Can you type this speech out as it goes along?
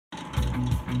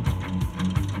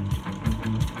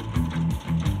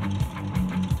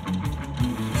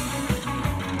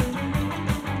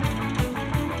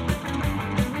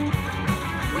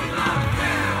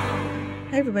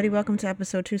everybody, welcome to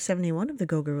episode 271 of the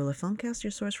Go Gorilla Filmcast, your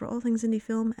source for all things indie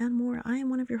film and more. I am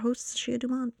one of your hosts, Shia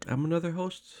Dumont. I'm another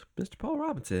host, Mr. Paul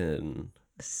Robinson.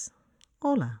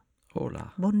 Hola.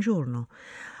 Hola. Buongiorno.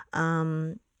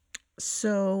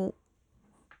 So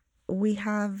we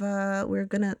have, we're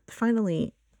going to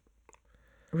finally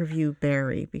review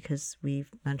Barry because we've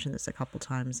mentioned this a couple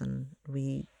times and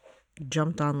we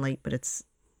jumped on late, but it's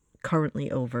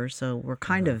currently over. So we're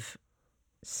kind of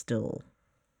still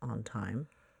on time.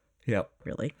 Yep.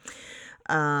 Really.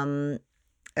 And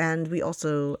we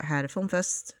also had a film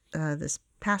fest this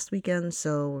past weekend,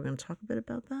 so we're going to talk a bit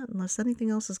about that, unless anything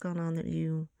else has gone on that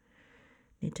you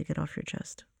need to get off your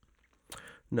chest.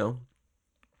 No,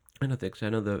 I don't think so. I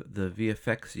know the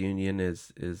VFX union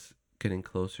is getting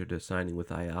closer to signing with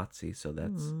IATSE, so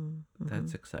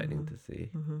that's exciting to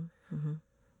see.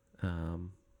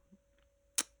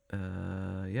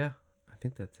 Yeah, I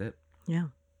think that's it. Yeah.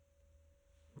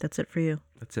 That's it for you.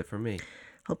 That's it for me.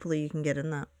 Hopefully you can get in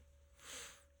that.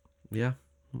 Yeah.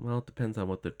 Well, it depends on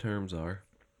what the terms are.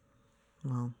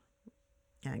 Well,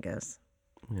 yeah, I guess.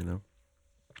 You know,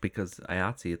 because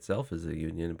IATSE itself is a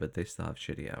union, but they still have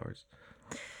shitty hours.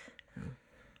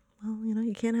 Well,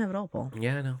 you can't have it all, Paul.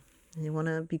 Yeah, I know. You want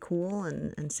to be cool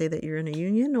and say that you're in a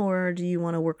union, or do you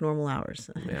want to work normal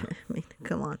hours? Yeah. I mean,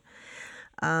 come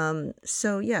on.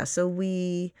 So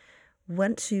we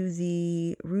went to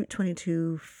the Route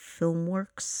 22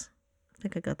 Filmworks. I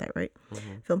think I got that right.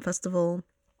 Film Festival.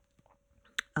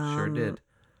 Sure did.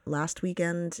 Last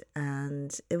weekend,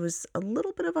 and it was a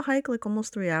little bit of a hike, like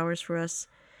almost 3 hours for us.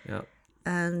 Yeah.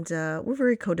 And we're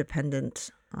very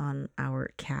codependent on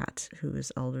our cat, who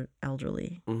is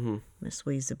elderly, Miss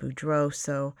Louisa Boudreau.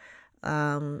 So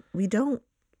we don't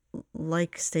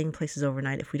like staying places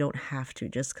overnight if we don't have to,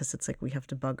 just because it's like we have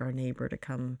to bug our neighbor to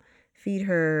come feed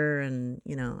her, and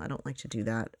I don't like to do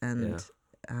that. And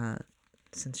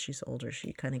since she's older,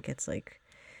 she kind of gets like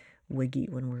wiggy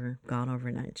when we're gone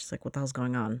overnight. She's like, what the hell's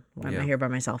going on? Why am I here by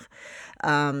myself?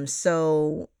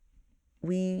 So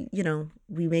we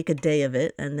make a day of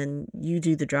it, and then you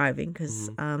do the driving, because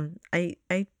I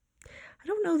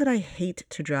don't know that I hate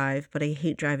to drive, but I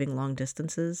hate driving long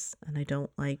distances, and I don't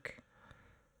like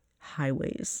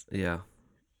highways. Yeah.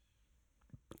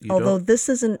 Although this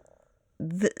isn't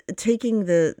taking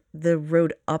the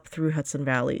road up through Hudson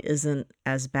Valley isn't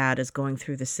as bad as going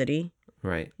through the city.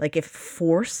 Right. Like if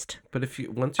forced, but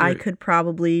I could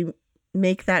probably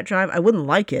make that drive. I wouldn't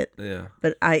like it. Yeah.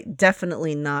 But I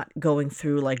definitely not going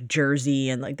through like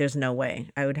Jersey, and like there's no way.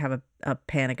 I would have a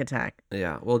panic attack.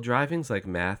 Yeah. Well, driving's like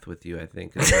math with you, I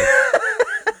think. It's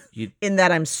like in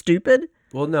that I'm stupid?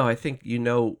 Well, no, I think you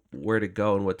know where to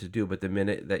go and what to do, but the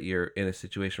minute that you're in a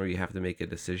situation where you have to make a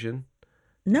decision.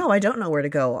 No, I don't know where to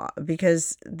go,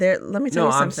 because let me tell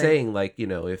you something. No, I'm saying like,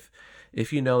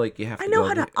 if you know, like you have to I know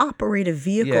how to operate a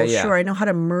vehicle. Yeah. Sure, I know how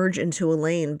to merge into a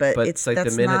lane, but it's like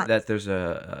the minute that there's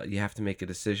you have to make a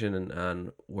decision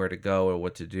on where to go or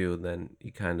what to do, then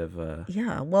you kind of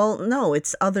Yeah, well, no,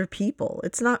 it's other people.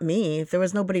 It's not me. If there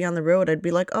was nobody on the road, I'd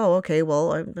be like, oh, okay,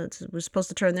 well, we're supposed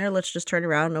to turn there. Let's just turn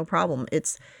around. No problem.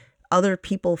 It's other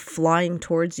people flying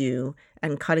towards you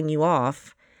and cutting you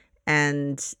off,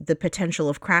 and the potential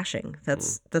of crashing.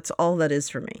 That's all that is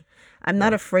for me. I'm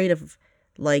not afraid of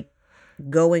like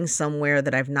going somewhere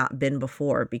that I've not been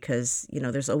before, because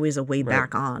there's always a way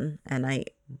back on, and I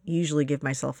usually give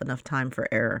myself enough time for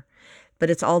error. But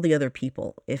it's all the other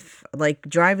people. If like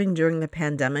driving during the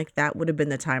pandemic, that would have been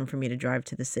the time for me to drive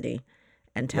to the city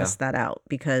and test that out,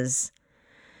 because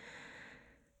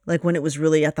like when it was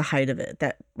really at the height of it,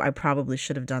 that I probably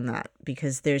should have done that,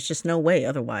 because there's just no way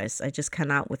otherwise. I just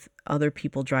cannot with other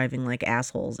people driving like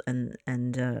assholes, and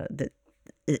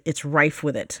it's rife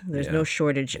with it. There's no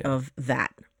shortage of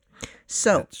that.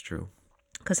 So that's true.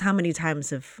 Because how many times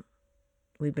have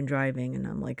we been driving and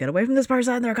I'm like, get away from this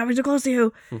person, they're coming too close to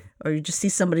you. Or you just see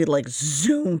somebody like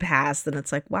zoom past, and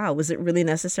it's like, wow, was it really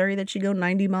necessary that you go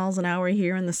 90 miles an hour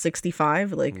here in the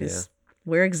 65? Like,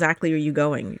 where exactly are you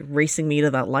going? You're racing me to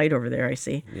that light over there, I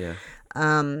see. Yeah.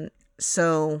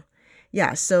 So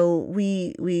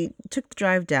we took the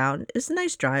drive down. It's a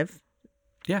nice drive.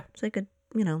 Yeah. It's like it's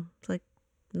like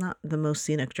not the most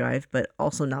scenic drive, but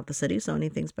also not the city. So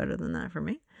anything's better than that for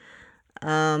me.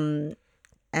 So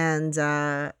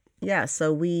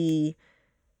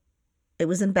it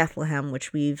was in Bethlehem,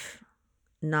 which we've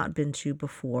not been to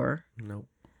before. Nope.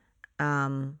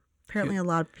 Apparently a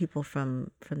lot of people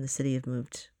from the city have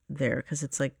moved there, because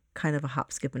it's like kind of a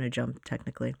hop, skip, and a jump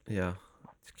technically. Yeah.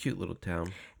 It's a cute little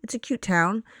town. It's a cute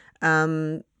town.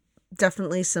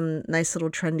 Definitely some nice little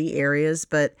trendy areas,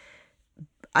 but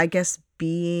I guess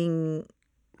being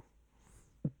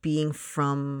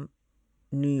from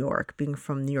New York, being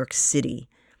from New York City,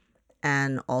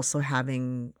 and also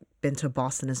having been to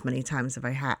Boston as many times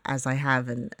as I have,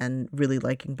 and really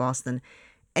liking Boston.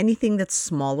 Anything that's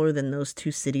smaller than those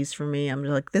two cities for me, I'm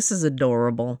like, this is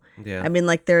adorable. Yeah. I mean,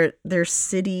 like their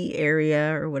city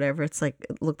area or whatever, it's like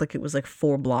it looked like it was like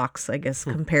 4 blocks, I guess,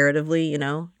 comparatively.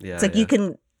 Yeah. It's like you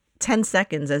can 10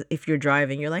 seconds if you're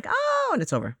driving, you're like, oh, and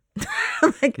it's over.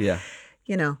 Like, Yeah.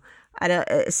 I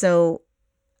don't. So,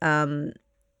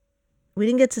 we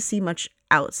didn't get to see much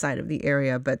outside of the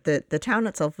area, but the town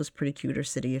itself was pretty cute, or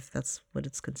city, if that's what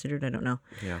it's considered. I don't know.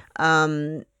 Yeah.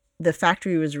 The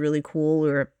factory was really cool.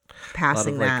 We were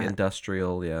passing A lot of that.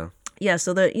 industrial, yeah. Yeah,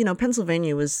 so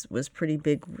Pennsylvania was pretty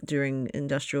big during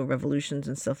industrial revolutions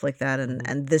and stuff like that,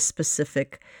 and this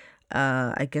specific,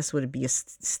 I guess would it be a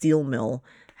steel mill,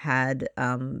 had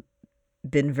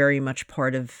been very much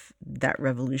part of that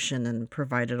revolution and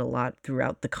provided a lot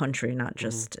throughout the country, not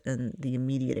just in the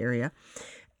immediate area.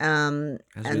 As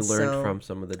we learned from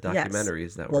some of the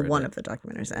documentaries that were one of the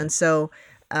documentaries. And so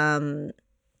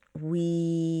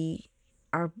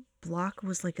our block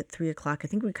was like at 3:00. I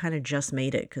think we kind of just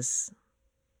made it because,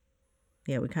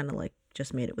 we kind of like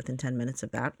just made it within 10 minutes of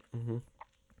that.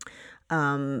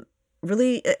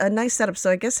 Really a nice setup. So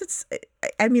I guess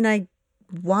I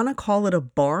want to call it a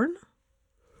barn.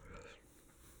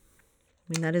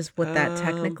 I mean, that is what that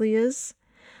technically is.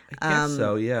 I guess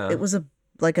so, yeah. It was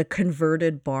like a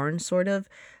converted barn, sort of.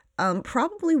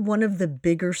 Probably one of the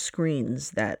bigger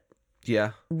screens that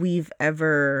we've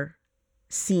ever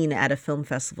seen at a film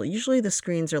festival. Usually the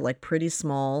screens are like pretty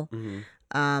small,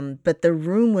 but the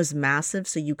room was massive,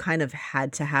 so you kind of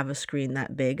had to have a screen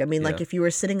that big. I mean, like if you were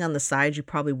sitting on the side, you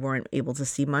probably weren't able to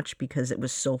see much because it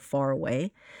was so far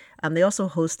away. They also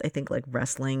host, I think, like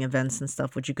wrestling events and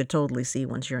stuff, which you could totally see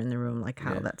once you're in the room, like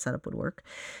how that setup would work.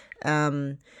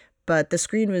 But the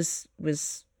screen was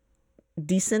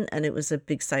decent, and it was a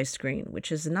big size screen,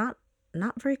 which is not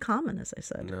very common, as I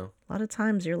said. No. A lot of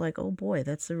times you're like, oh boy,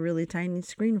 that's a really tiny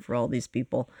screen for all these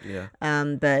people. Yeah.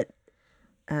 But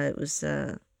it was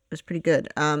pretty good.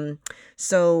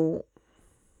 So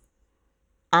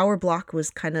our block was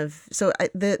kind of,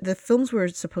 the films were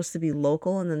supposed to be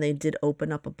local, and then they did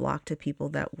open up a block to people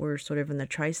that were sort of in the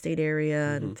tri-state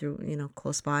area and through,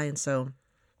 close by. And so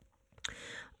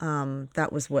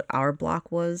that was what our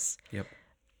block was. Yep.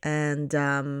 And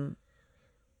I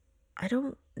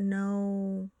don't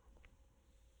know.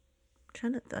 I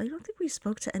don't think we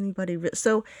spoke to anybody.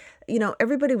 So,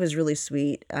 everybody was really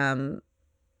sweet.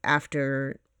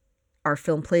 After our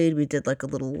film played, we did like a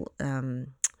little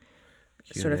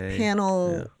sort of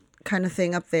panel kind of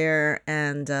thing up there,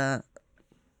 and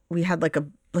we had like a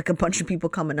bunch of people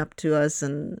coming up to us,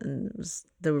 and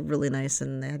they were really nice,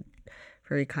 and they had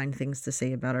very kind things to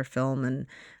say about our film, and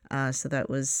so that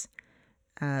was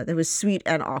sweet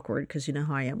and awkward, because you know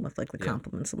how I am with like the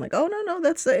compliments. I'm like, oh no,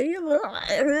 that's you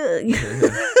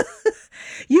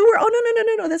were, oh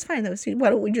no, that's fine, that was sweet. Why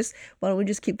don't we just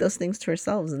keep those things to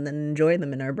ourselves and then enjoy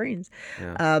them in our brains?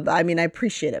 I mean, I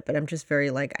appreciate it, but I'm just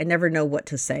very like, I never know what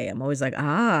to say. I'm always like,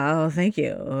 thank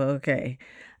you, okay.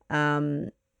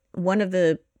 One of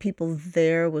the people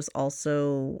there was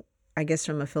also, I guess,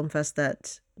 from a film fest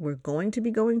that we're going to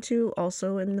be going to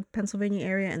also in the Pennsylvania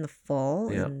area in the fall,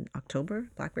 in October,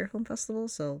 Black Bear Film Festival.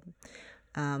 So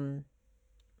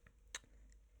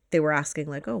they were asking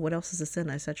like, oh, what else is this in?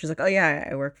 I said, she's like, oh yeah,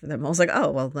 I work for them. I was like,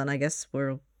 oh, well then I guess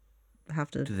we'll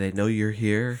have to. Do they know you're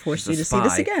here? Force you to see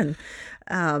this again.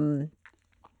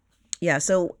 Yeah,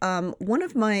 so one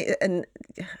of my, and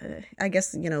I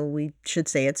guess, we should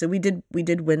say it. So we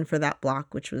did win for that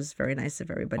block, which was very nice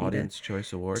of everybody. Audience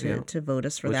Choice Award, to vote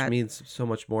us for that. Which means so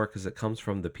much more because it comes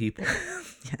from the people.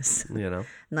 Yes.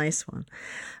 Nice one.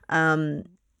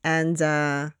 And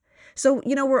so,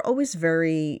 we're always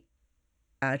very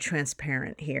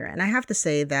transparent here. And I have to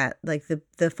say that like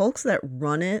the folks that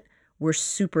run it were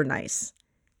super nice.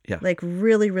 Yeah. Like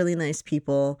really, really nice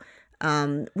people.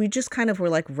 We just kind of were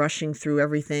like rushing through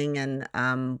everything and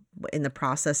in the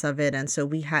process of it. And so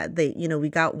we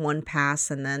got one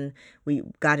pass, and then we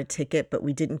got a ticket, but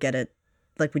we didn't get it.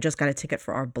 Like we just got a ticket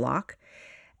for our block.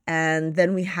 And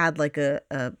then we had like a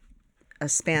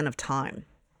span of time.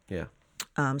 Yeah.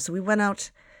 So we went out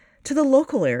to the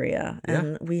local area,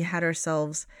 and we had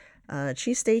ourselves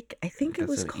cheesesteak. I think it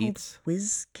was called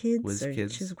Whiz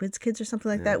Kids or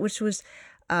something like that, which was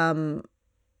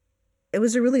it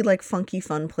was a really like funky,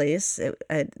 fun place.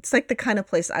 It's like the kind of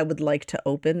place I would like to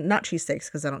open. Not cheesesteaks,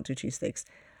 because I don't do cheesesteaks.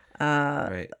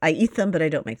 Right. I eat them, but I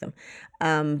don't make them.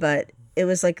 But it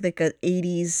was like a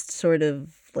 80s sort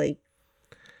of like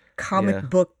comic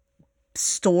book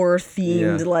store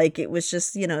themed. Like it was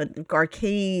just,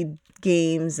 arcade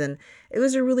games, and it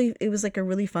was like a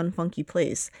really fun, funky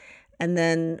place. And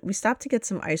then we stopped to get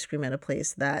some ice cream at a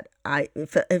place that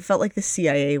it felt like the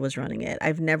CIA was running it.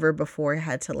 I've never before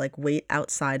had to like wait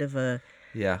outside of an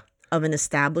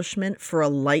establishment for a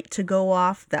light to go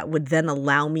off that would then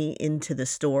allow me into the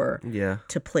store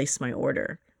to place my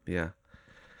order. Yeah.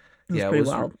 It was pretty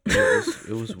wild.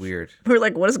 It was weird. We're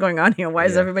like, what is going on here? Why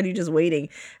is everybody just waiting?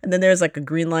 And then there's like a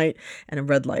green light and a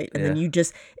red light. And then you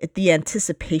just, the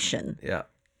anticipation. Yeah.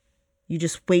 You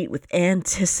just wait with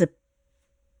anticipation.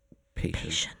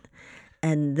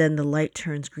 And then the light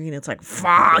turns green. It's like,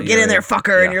 get in there,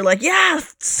 fucker. Yeah. And you're like, yeah,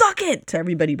 suck it to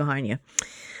everybody behind you.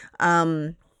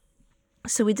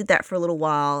 So we did that for a little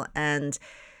while. And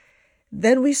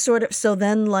then we the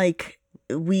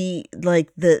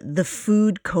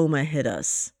food coma hit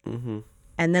us. Mm-hmm.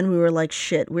 And then we were like,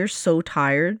 shit, we're so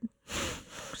tired.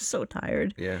 So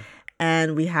tired. Yeah.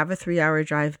 And we have a 3-hour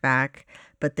drive back,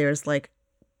 but there's like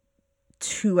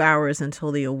 2 hours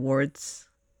until the awards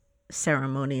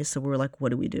ceremony. So we were like, what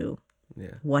do we do?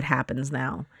 Yeah. What happens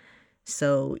now?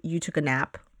 So you took a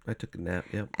nap. I took a nap,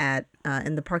 yep. At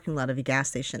in the parking lot of a gas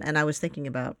station. And I was thinking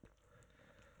about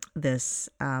this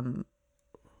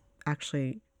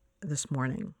actually this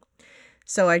morning.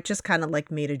 So I just kind of like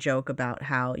made a joke about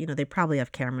how, they probably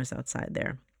have cameras outside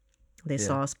there. They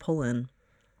saw us pull in.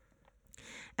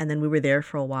 And then we were there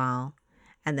for a while.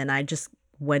 And then I just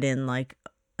went in like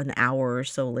an hour or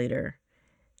so later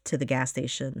to the gas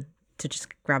station to just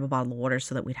grab a bottle of water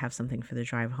so that we'd have something for the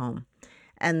drive home.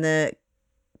 And the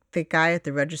guy at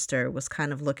the register was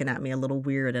kind of looking at me a little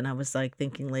weird. And I was like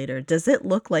thinking later, does it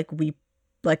look like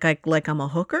I'm a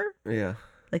hooker? Yeah.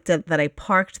 Like that I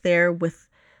parked there with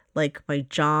like my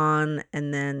John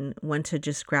and then went to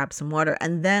just grab some water.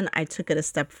 And then I took it a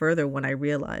step further when I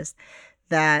realized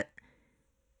that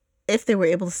if they were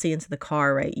able to see into the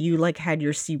car, right, you like had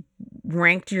your seat,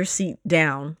 ranked your seat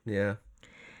down. Yeah.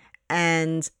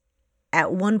 And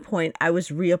at one point I was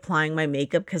reapplying my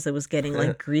makeup because it was getting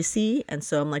like greasy. And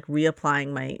so I'm like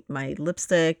reapplying my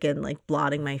lipstick and like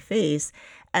blotting my face.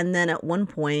 And then at one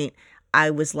point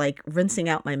I was like rinsing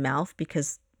out my mouth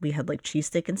because we had like cheese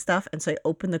stick and stuff. And so I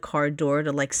opened the car door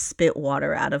to like spit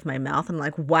water out of my mouth. I'm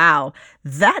like, wow,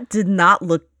 that did not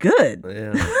look good.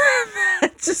 Yeah.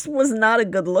 That just was not a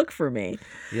good look for me.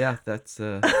 Yeah, that's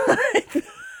that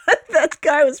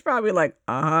guy was probably like,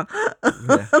 yeah.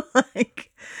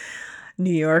 Like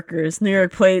New Yorkers, New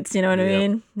York plates, you know what I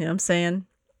mean? You know what I'm saying?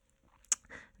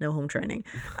 No home training.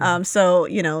 So,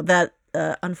 that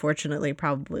unfortunately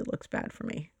probably looks bad for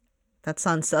me. That's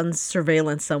on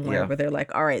surveillance somewhere where they're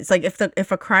like, all right, it's like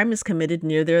if a crime is committed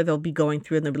near there, they'll be going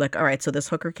through and they'll be like, all right, so this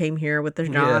hooker came here with their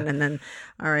John, and then,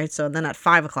 all right, so then at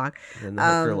 5 o'clock, and the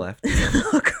hooker left. The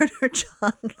hooker and her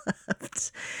John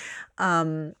left.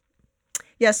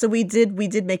 So we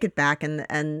did make it back, and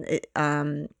it,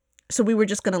 so we were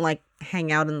just gonna like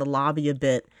hang out in the lobby a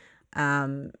bit,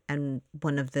 and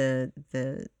one of the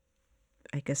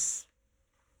I guess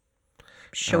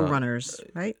showrunners,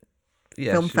 right?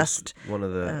 Yeah, Film Fest. One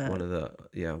of the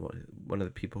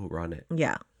people who run it.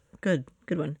 Yeah, good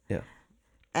one. Yeah.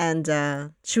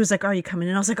 And she was like, "Are you coming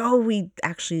in?" I was like, "Oh, we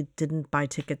actually didn't buy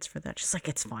tickets for that." She's like,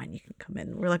 "It's fine, you can come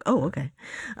in." We're like, "Oh, okay."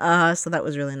 So that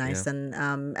was really nice, and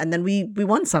then we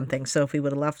won something. So if we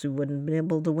would have left, we wouldn't have been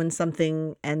able to win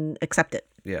something and accept it.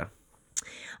 Yeah.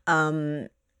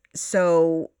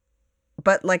 So,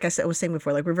 but like I was saying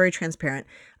before, like we're very transparent.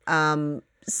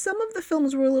 Some of the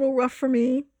films were a little rough for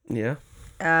me. Yeah.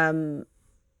 And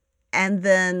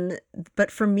then,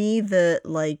 but for me, the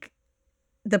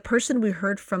person we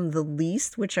heard from the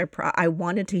least, which I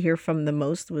wanted to hear from the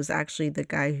most, was actually the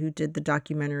guy who did the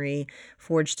documentary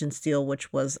Forged in Steel,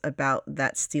 which was about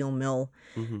that steel mill,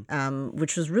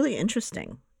 which was really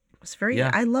interesting. It was very.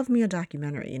 I love me a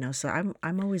documentary, so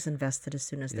I'm always invested as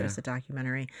soon as there's a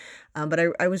documentary. But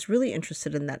I was really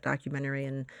interested in that documentary,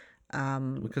 and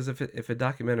because if a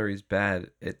documentary is bad,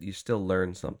 you still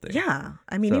learn something. Yeah,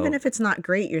 I mean, even if it's not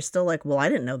great, you're still like, well, I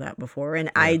didn't know that before, and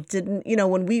I didn't.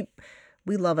 When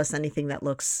we love us anything that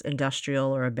looks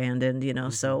industrial or abandoned,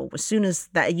 So as soon as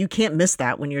that, you can't miss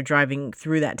that when you're driving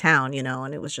through that town,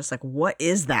 And it was just like, what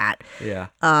is that? Yeah.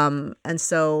 And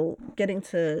so getting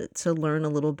to learn a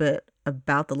little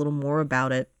more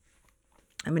about it.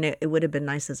 I mean, it would have been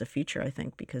nice as a feature, I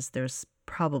think, because there's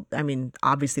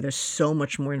obviously there's so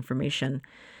much more information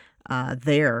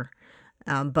there.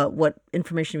 But what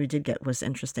information we did get was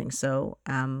interesting. So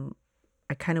I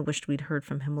kind of wished we'd heard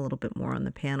from him a little bit more on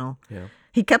the panel. Yeah.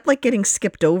 He kept like getting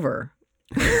skipped over.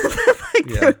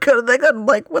 They're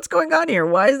like, what's going on here?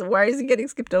 Why is he getting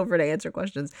skipped over to answer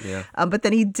questions? Yeah. But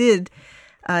then he did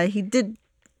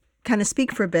kind of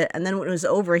speak for a bit. And then when it was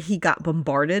over, he got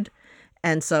bombarded.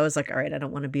 And so I was like, all right, I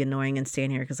don't want to be annoying and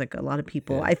stand here because like a lot of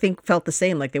people, Yeah. I think, felt the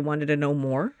same. Like they wanted to know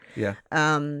more. Yeah.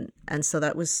 And so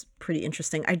that was pretty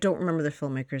interesting. I don't remember the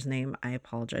filmmaker's name. I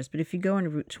apologize. But if you go on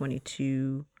Route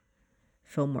 22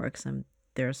 Filmworks,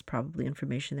 there's probably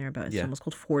information there about it. It's Yeah. almost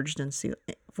called Forged in Steel.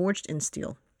 Forged in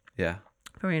Steel. Yeah.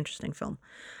 Very interesting film.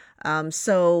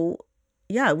 So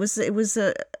yeah, it was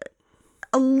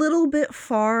a little bit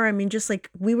far. I mean, just like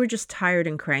we were just tired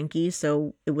and cranky,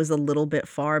 so it was a little bit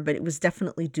far, but it was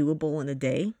definitely doable in a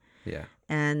day. Yeah.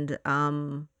 And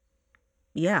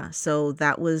yeah, so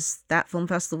that was that film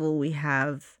festival. We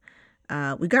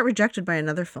got rejected by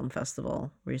another film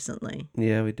festival recently.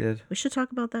 Yeah, we did. We should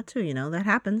talk about that too. That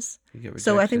happens. We get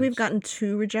So I think we've rejections. gotten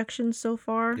 2 rejections so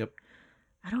far. Yep.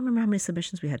 I don't remember how many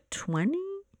submissions we had. 20?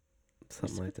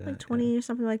 Something like that. Like 20 or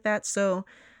something like that. So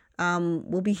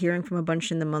we'll be hearing from a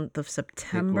bunch in the month of I think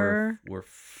September. we're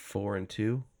 4 and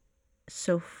 2,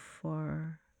 So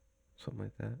far, something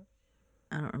like that.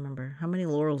 I don't remember. How many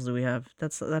laurels do we have?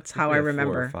 That's I think how we I have 4 or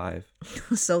remember. 5.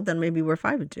 So then maybe we're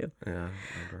 5 and 2. Yeah, I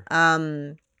don't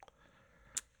remember.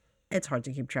 It's hard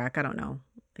to keep track. I don't know.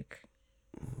 Like,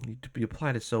 You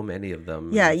apply to so many of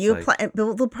them. yeah, and it's you like- apply.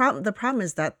 But the problem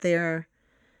is that they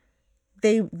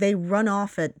run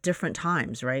off at different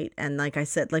times, right? And like I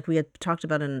said, like we had talked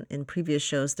about in previous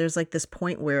shows, there's like this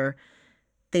point where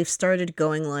they've started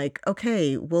going like,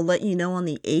 okay, we'll let you know on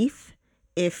the 8th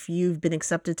if you've been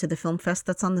accepted to the film fest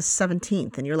that's on the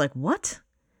 17th. And you're like, what?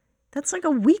 That's like a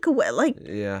week away. Like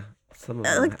Yeah. Some of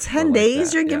them like are 10 days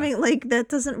that, you're yeah. giving, like that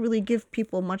doesn't really give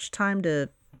people much time to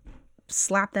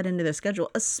slap that into their schedule,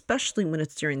 especially when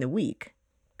it's during the week.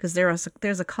 Because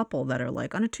there's a couple that are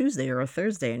like on a Tuesday or a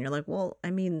Thursday, and you're like, well, I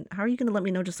mean, how are you going to let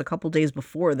me know just a couple days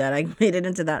before that I made it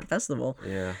into that festival?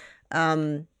 Yeah.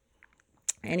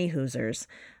 Any Hoosers,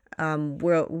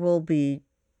 we'll be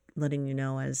letting you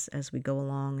know as we go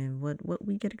along and what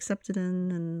we get accepted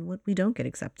in and what we don't get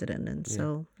accepted in. And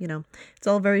so it's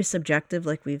all very subjective,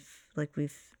 like we've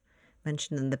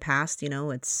mentioned in the past.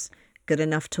 It's good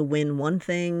enough to win one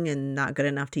thing and not good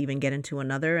enough to even get into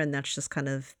another, and that's just kind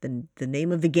of the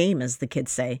name of the game, as the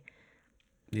kids say.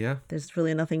 Yeah. There's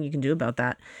really nothing you can do about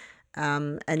that.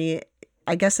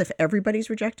 I guess if everybody's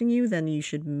rejecting you, then you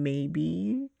should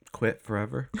maybe, Quit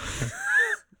forever.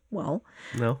 well,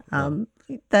 No.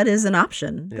 that is an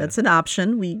option. Yeah. That's an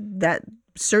option. That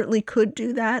certainly could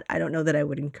do that. I don't know that I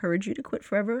would encourage you to quit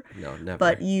forever, No, never.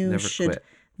 but you Never should quit.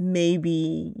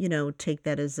 maybe, take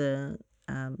that as a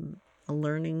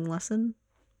learning lesson,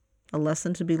 a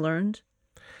lesson to be learned.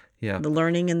 Yeah. The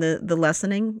learning and the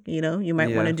lessoning, you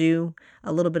might want Yeah. to do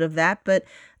a little bit of that. But,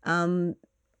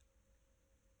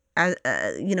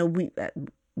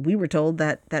 we were told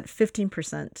that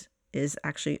 15% is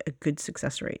actually a good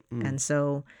success rate. And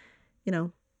so,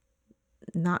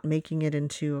 not making it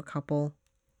into a couple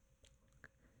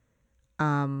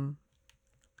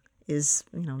is,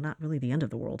 not really the end of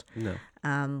the world. No.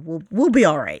 We'll be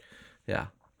all right. Yeah.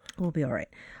 We'll be all right.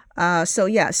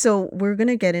 So we're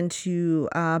gonna get into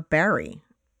Barry.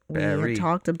 We Barry. had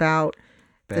talked about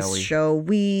this Bowie. show.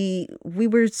 We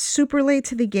were super late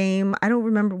to the game. I don't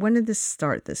remember, when did this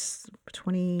start? This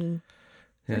 20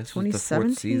 Yeah, this was the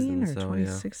 4th 2017 season, or so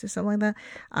 2016 or something like that.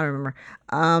 I don't remember.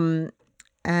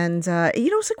 And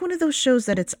it's like one of those shows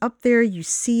that it's up there, you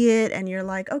see it and you're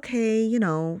like, okay,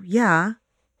 yeah.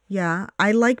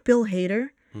 I like Bill Hader.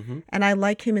 And I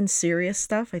like him in serious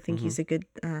stuff. I think he's a good,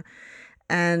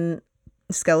 and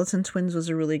Skeleton Twins was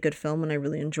a really good film, and I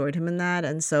really enjoyed him in that.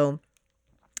 And so,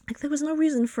 like, there was no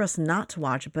reason for us not to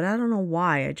watch it, but I don't know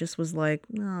why. I just was like,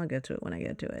 no, I'll get to it when I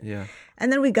get to it. Yeah.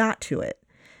 And then we got to it.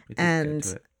 We did get And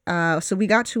to it. so we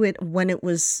got to it when it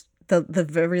was the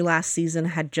very last season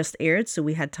had just aired, so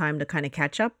we had time to kind of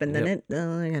catch up, and then Yep.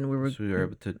 and we were So we were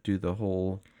able to do the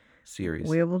whole series.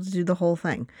 we were able to do the whole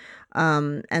thing.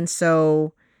 And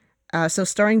so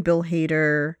starring Bill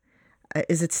Hader,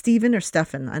 is it Steven or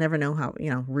Stefan? I never know how,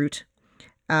 Root.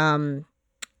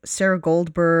 Sarah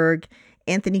Goldberg,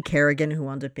 Anthony Kerrigan, who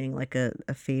wound up being like a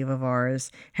fave of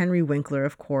ours, Henry Winkler,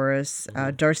 of course,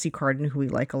 Darcy Carden, who we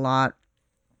like a lot,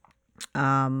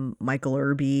 Michael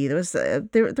Irby. There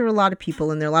were a lot of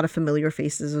people, and there are a lot of familiar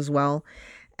faces as well.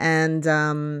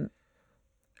 And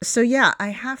so yeah,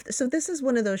 so this is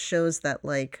one of those shows that,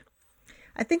 like,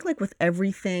 I think, like with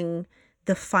everything,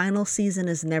 the final season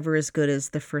is never as good as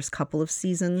the first couple of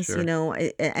seasons, Sure.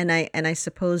 and I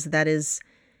suppose that is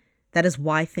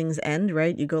why things end,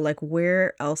 right? You go like,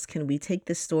 where else can we take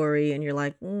this story? And you're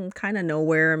like, kind of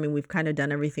nowhere. I mean, we've kind of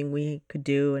done everything we could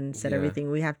do and said Yeah.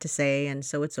 everything we have to say, and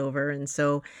so it's over. And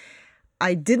so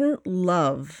I didn't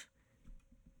love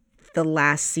the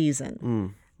last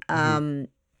season.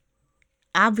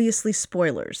 Obviously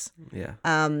spoilers. Yeah.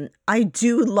 I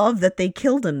do love that they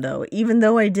killed him though, even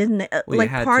though I didn't Well, you like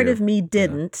had part to. of me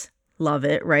didn't love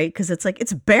it, right? Because it's like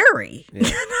it's Barry. Yeah.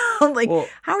 You know, like Well-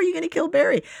 how are you going to kill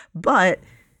Barry? But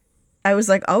I was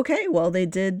like, okay, well they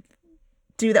did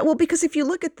do that. Well, because if you're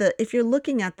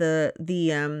looking at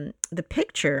the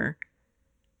picture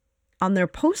on their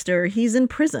poster, he's in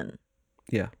prison.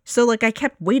 Yeah. So like I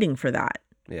kept waiting for that.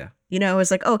 Yeah. You know, I was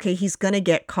like, okay, he's going to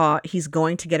get caught. He's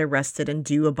going to get arrested and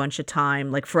do a bunch of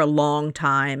time, like for a long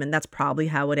time. And that's probably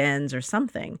how it ends or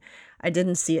something. I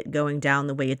didn't see it going down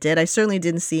the way it did. I certainly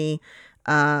didn't see,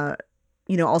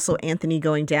 also Anthony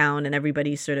going down and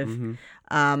everybody sort of,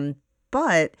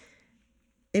 but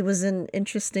it was an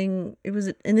interesting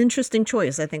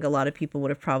choice. I think a lot of people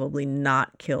would have probably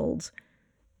not killed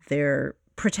their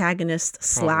protagonist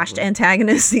 /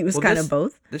 antagonist. He was kind of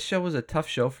both. This show was a tough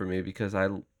show for me because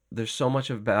there's so much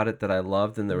about it that I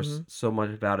loved, and there was so much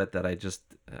about it that I just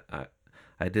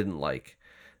I didn't like.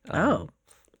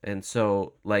 And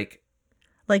so like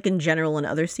in general in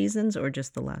other seasons or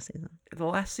just the last season? The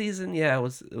last season, yeah, it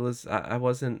was I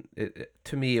wasn't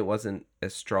to me it wasn't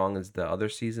as strong as the other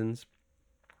seasons.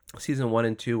 Season 1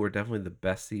 and 2 were definitely the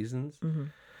best seasons,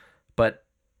 but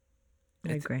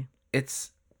I agree.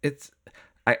 It's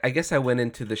I guess I went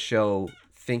into the show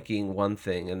thinking one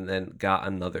thing and then got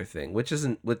another thing, which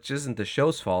isn't the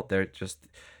show's fault. They're just,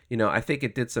 I think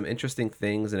it did some interesting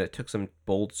things and it took some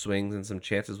bold swings and some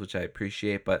chances, which I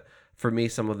appreciate. But for me,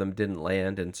 some of them didn't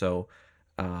land, and so,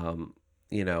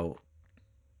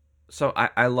 so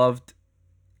I loved,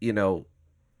 Bill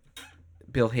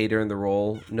Hader in the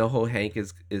role. NoHo Hank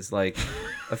is like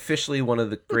officially one of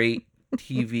the great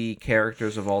TV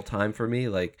characters of all time for me.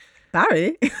 Like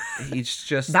Barry, he's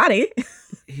just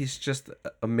he's just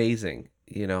amazing.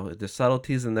 The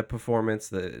subtleties in the performance,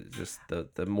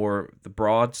 the more the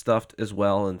broad stuff as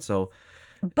well, and so.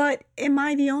 But am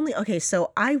I the only? Okay,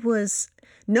 so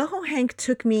NoHo Hank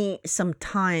took me some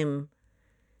time.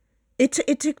 It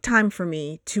took time for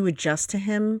me to adjust to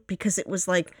him because it was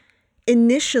like.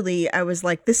 Initially, I was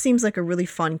like, this seems like a really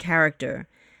fun character.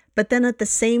 But then at the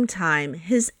same time,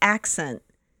 his accent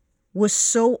was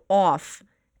so off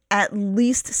at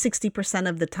least 60%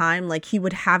 of the time. Like he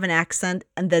would have an accent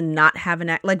and then not have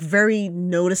like very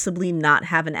noticeably not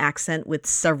have an accent with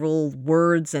several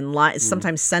words and lines.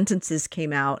 Sometimes sentences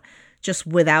came out just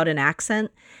without an accent.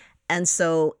 And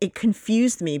so it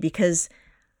confused me because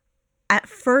at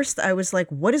first I was like,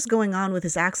 what is going on with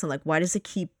his accent? Like, why does it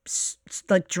keep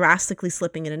like drastically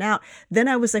slipping in and out? Then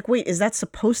I was like, wait, is that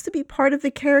supposed to be part of the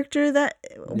character? Then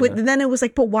it was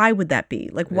like, but why would that be?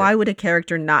 Like, why would a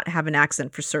character not have an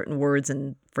accent for certain words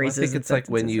and phrases? I think it's like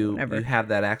when you have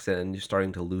that accent and you're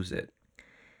starting to lose it.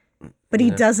 But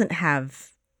he doesn't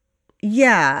have,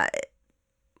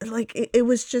 like it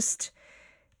was just,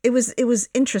 it was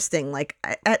interesting. Like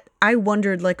I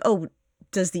wondered like, oh,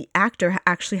 does the actor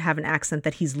actually have an accent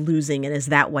that he's losing, and is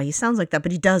that why he sounds like that?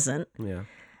 But he doesn't. Yeah.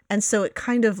 And so it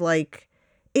kind of like,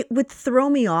 it would throw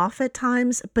me off at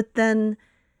times, but then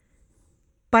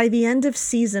by the end of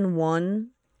season 1,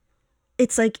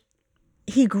 it's like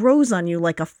he grows on you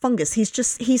like a fungus.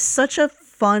 He's such a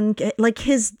fun, like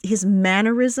his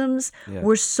mannerisms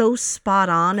were so spot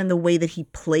on in the way that he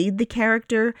played the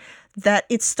character that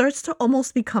it starts to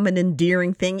almost become an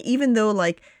endearing thing, even though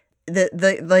like,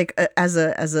 as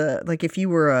a like if you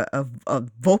were a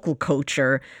vocal coach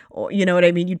or you know what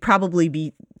I mean, you'd probably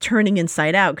be turning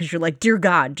inside out because you're like, dear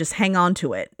God, just hang on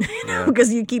to it,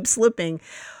 because you keep slipping.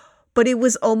 But it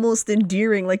was almost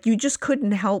endearing, like you just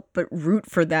couldn't help but root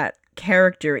for that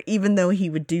character, even though he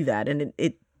would do that. And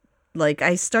it like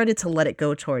I started to let it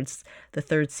go towards the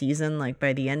 3rd season, like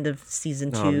by the end of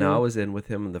season 2. No, I was in with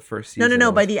him in the first season.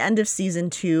 No. By the end of season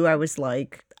 2, I was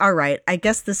like, all right, I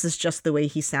guess this is just the way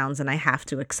he sounds and I have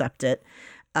to accept it.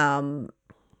 And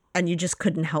you just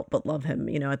couldn't help but love him,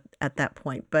 at that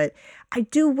point. But I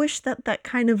do wish that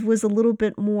kind of was a little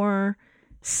bit more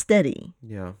steady.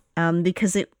 Yeah.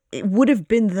 Because it would have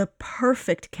been the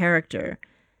perfect character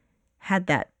had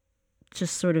that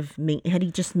just sort of had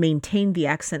he just maintained the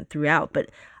accent throughout. But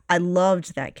I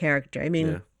loved that character. I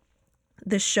mean,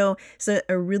 the show is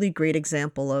a really great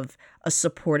example of a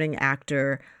supporting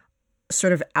actor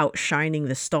sort of outshining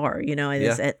the star.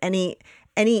 Any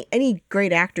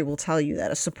great actor will tell you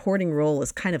that a supporting role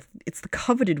is it's the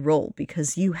coveted role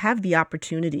because you have the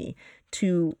opportunity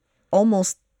to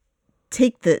almost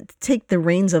take the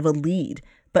reins of a lead,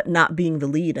 but not being the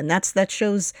lead, and that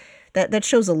shows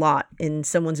a lot in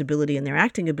someone's ability and their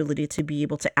acting ability to be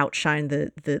able to outshine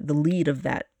the lead of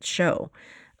that show.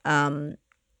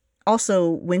 Also,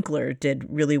 Winkler did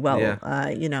really well. Yeah,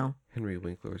 You know, Henry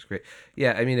Winkler was great.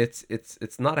 Yeah, I mean it's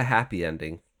not a happy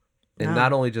ending, and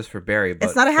not no, only just for Barry, it's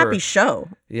but not a happy for show,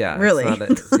 yeah, it's really. not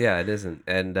a yeah, it isn't,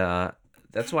 and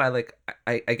that's why like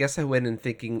I guess I went in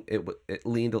thinking it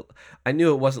leaned. I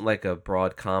knew it wasn't like a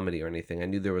broad comedy or anything. I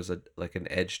knew there was a like an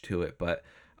edge to it, but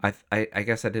I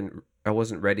guess I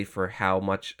wasn't ready for how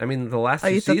much. I mean, the last Oh,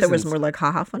 two you thought there was seasons. more like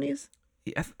haha funnies?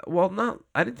 Yeah, well, not.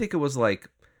 I didn't think it was like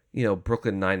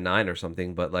Brooklyn Nine or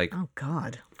something, but like Oh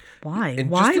God, why? and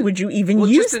just Why would you even well,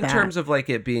 use just in that? terms of like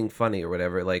it being funny or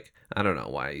whatever. Like I don't know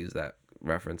why I use that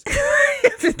reference.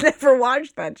 I've never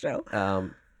watched that show.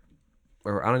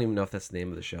 Or I don't even know if that's the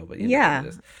name of the show, but you know Yeah, what it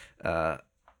is.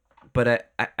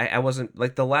 But I wasn't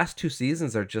like the last two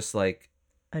seasons are just like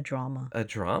a drama. a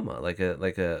drama, like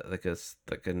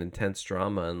an intense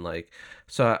drama, and like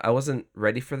so I wasn't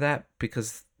ready for that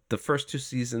because the first two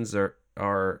seasons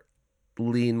are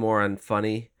lean more on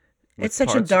funny. It's With such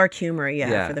a parts, dark humor, yeah,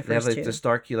 yeah, for the they have first like two. this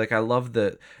dark. Like I love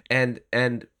the and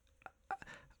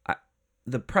I,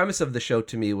 the premise of the show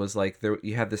to me was like there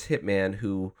you have this hitman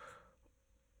who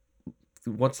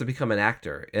wants to become an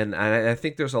actor, and I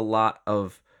think there's a lot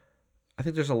of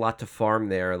to farm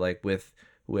there, like with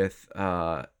with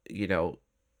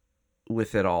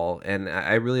it all, and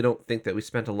I really don't think that we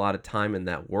spent a lot of time in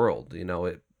that world.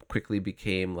 It quickly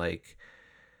became like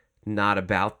not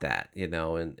about that, and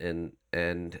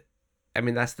I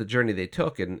mean that's the journey they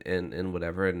took, and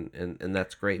whatever, and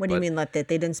that's great. What do you But mean that they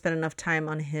didn't spend enough time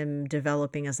on him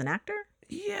developing as an actor?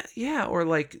 yeah, or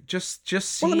like just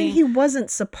Well, I mean, seeing he wasn't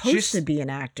supposed to just be an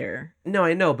actor. no,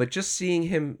 I know, but just seeing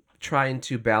him trying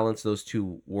to balance those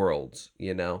two worlds.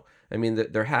 I mean,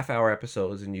 they're half-hour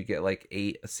episodes, and you get like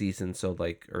 8 a season, so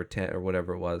like or 10 or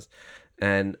whatever it was,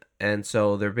 and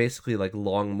so they're basically like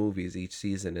long movies each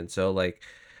season, and so like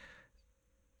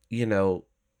you know,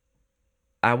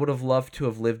 I would have loved to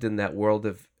have lived in that world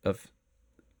of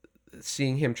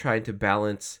seeing him trying to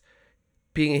balance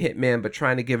being a hitman but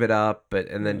trying to give it up, but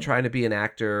and then Mm. trying to be an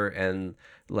actor and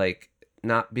like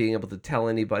not being able to tell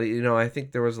anybody. I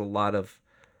think there was a lot of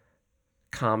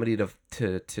comedy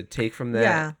to take from that,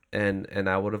 Yeah. and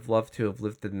I would have loved to have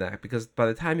lived in that because by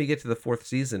the time you get to the fourth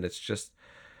season, it's just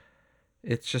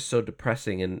so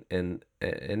depressing, and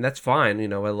that's fine.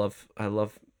 I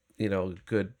love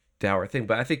good dour thing,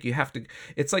 but I think you have to.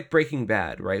 It's like Breaking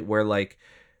Bad, right? Where like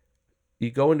you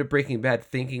go into Breaking Bad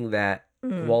thinking that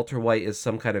Mm. Walter White is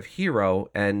some kind of hero,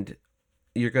 and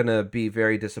you're gonna be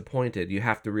very disappointed. You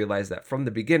have to realize that from the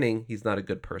beginning he's not a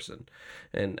good person,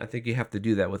 and I think you have to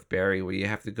do that with Barry, where you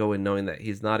have to go in knowing that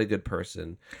he's not a good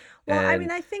person, Well, I mean,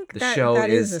 and I think the that show that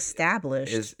is is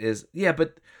established. is yeah,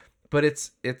 but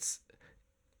it's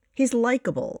He's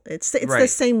likable. It's the right.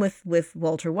 same with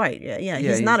Walter White. Yeah, yeah. Yeah,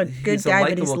 He's not a good he's a guy,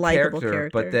 but he's a likable likable character,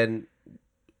 but character.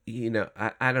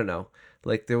 then I don't know.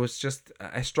 Like there was just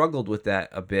I struggled with that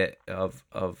a bit of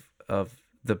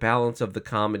the balance of the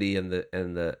comedy and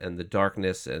the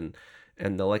darkness and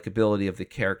the likability of the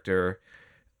character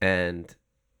and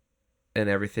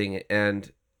everything,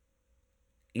 and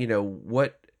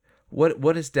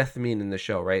what does death mean in the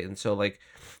show, right? And so like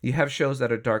you have shows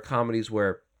that are dark comedies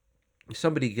where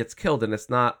somebody gets killed and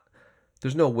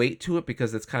there's no weight to it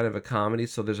because it's kind of a comedy,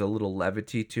 so there's a little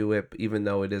levity to it, even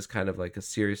though it is kind of like a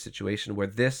serious situation, where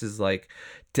this is like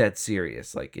dead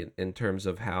serious, like in terms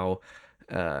of how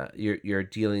you're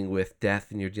dealing with death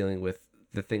and you're dealing with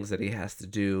the things that he has to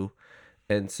do.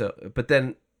 And so but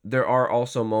then there are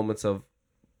also moments of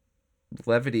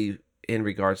levity in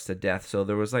regards to death, so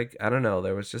there was like I don't know,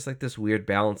 there was just like this weird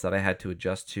balance that I had to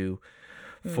adjust to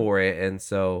Mm. for it. And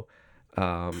so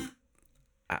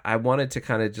I wanted to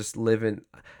kind of just live in.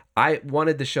 I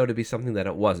wanted the show to be something that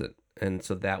it wasn't, and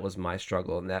so that was my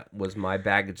struggle, and that was my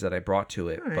baggage that I brought to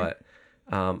it. All right.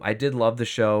 But I did love the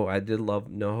show. I did love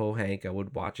NoHo Hank. I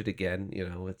would watch it again.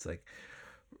 It's like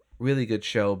really good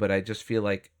show, but I just feel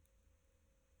like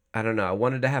I don't know. I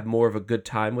wanted to have more of a good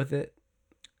time with it.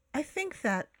 I think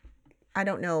that I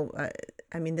don't know.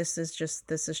 I mean, this is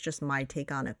just my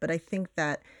take on it, but I think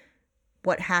that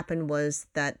what happened was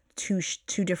that two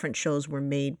different shows were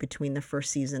made between the first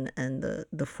season and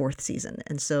the fourth season,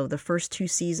 and so the first two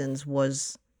seasons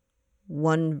was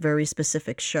one very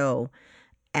specific show,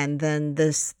 and then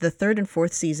the third and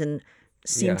fourth season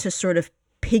seemed Yeah, to sort of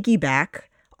piggyback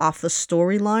off the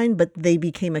storyline, but they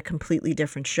became a completely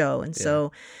different show, and yeah,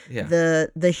 so yeah.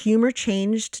 the humor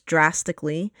changed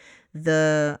drastically.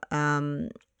 The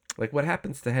Like what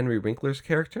happens to Henry Winkler's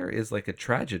character is like a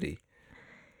tragedy.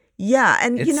 Yeah,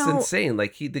 and It's insane.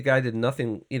 Like the guy did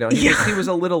nothing. He yeah. was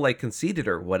a little like conceited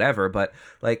or whatever, but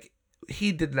like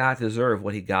he did not deserve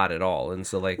what he got at all. And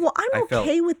so like Well, I'm I felt,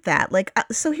 okay with that. Like,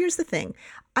 so here's the thing.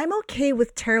 I'm okay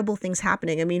with terrible things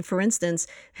happening. I mean, for instance,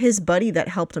 his buddy that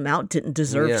helped him out didn't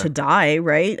deserve yeah, to die,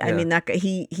 right? I yeah, mean, that guy,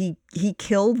 he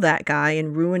killed that guy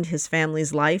and ruined his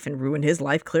family's life and ruined his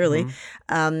life clearly.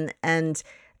 hmm, And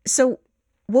so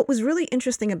what was really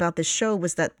interesting about this show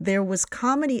was that there was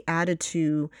comedy added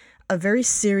to a very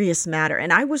serious matter,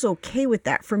 and I was okay with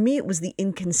that. For me, it was the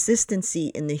inconsistency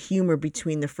in the humor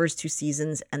between the first two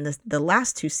seasons and the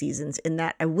last two seasons, in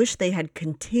that I wish they had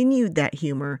continued that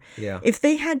humor. yeah, If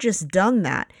they had just done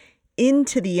that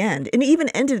into the end and even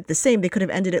ended it the same, they could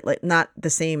have ended it like not the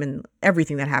same in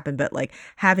everything that happened, but like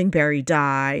having Barry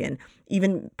die and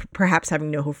even perhaps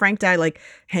having NoHo Frank die, like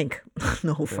Hank,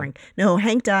 NoHo yeah, Frank, no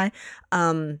Hank die.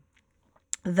 Um,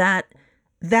 that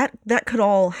that could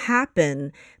all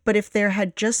happen, but if there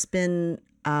had just been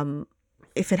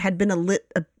if it had been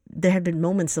there had been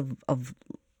moments of levity,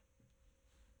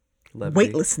 yeah,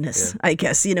 weightlessness, I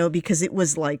guess, because it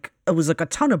was like a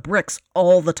ton of bricks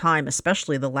all the time,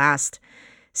 especially the last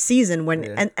season when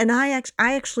yeah, and I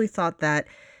actually thought that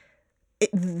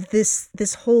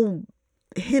this whole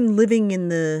him living in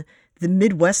the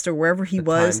Midwest or wherever he the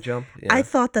time was, jump, I yeah,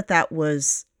 thought that that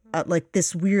was like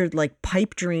this weird like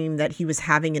pipe dream that he was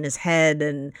having in his head,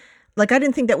 and like I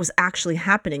didn't think that was actually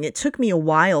happening. It took me a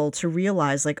while to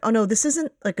realize like, oh no, this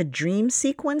isn't like a dream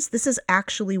sequence. This is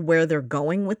actually where they're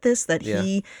going with this, that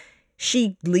yeah,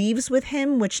 she leaves with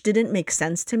him, which didn't make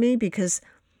sense to me because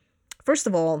first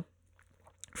of all,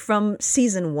 from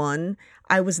season 1,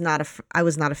 I was not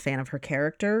a fan of her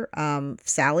character,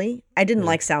 Sally. I didn't yeah,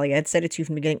 like Sally. I had said it to you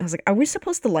from the beginning. I was like, are we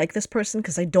supposed to like this person?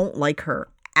 Because I don't like her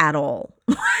at all.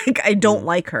 Like, I don't mm,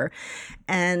 like her.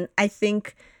 And I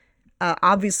think,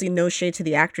 obviously, no shade to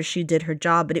the actress. She did her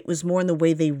job, but it was more in the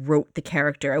way they wrote the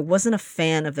character. I wasn't a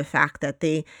fan of the fact that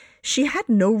she had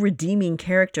no redeeming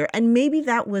character. And maybe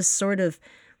that was sort of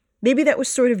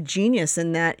genius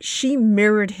in that she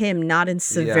mirrored him not in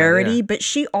yeah, yeah. severity, but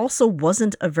she also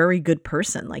wasn't a very good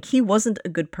person. Like, he wasn't a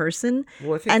good person,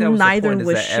 Well, I think that and was the neither point, is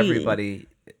was that she. everybody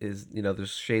is,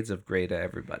 there's shades of gray to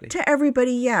everybody. To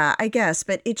everybody, yeah, I guess,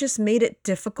 but it just made it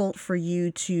difficult for you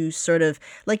to sort of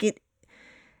like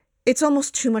it's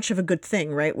almost too much of a good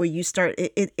thing, right? Where you start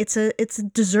it's a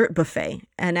dessert buffet,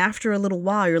 and after a little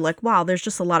while you're like, wow, there's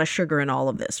just a lot of sugar in all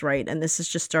of this, right? And this is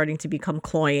just starting to become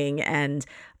cloying, and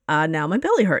now my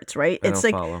belly hurts, right? I It's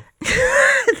don't like follow.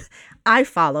 I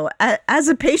follow as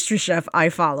a pastry chef. I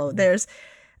follow. There's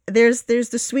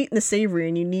the sweet and the savory,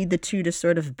 and you need the two to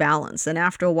sort of balance. And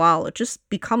after a while, it just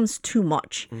becomes too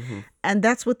much. Hmm. And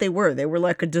that's what they were. They were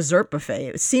like a dessert buffet.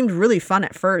 It seemed really fun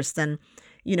at first, and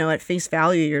at face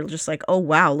value, you're just like, oh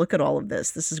wow, look at all of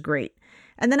this. This is great.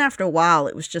 And then after a while,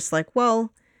 it was just like,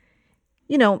 well,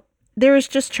 there is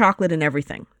just chocolate in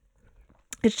everything.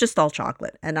 It's just all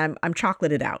chocolate, and I'm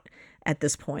chocolated out at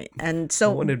this point. And I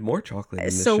so wanted more chocolate in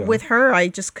this so show. with her, I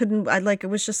just couldn't. It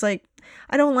was just like,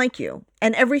 I don't like you.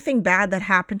 And everything bad that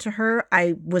happened to her,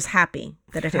 I was happy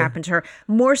that it happened to her,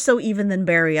 more so even than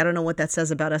Barry. I don't know what that says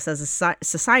about us as a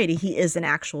society. He is an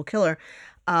actual killer.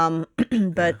 Yeah,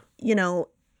 But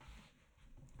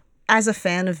as a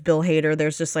fan of Bill Hader,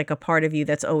 there's just like a part of you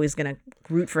that's always going to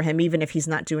root for him, even if he's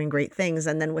not doing great things.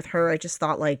 And then with her, I just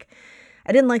thought like,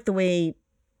 I didn't like the way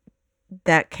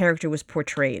that character was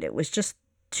portrayed. It was just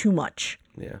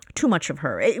yeah, too much of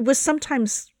her. It was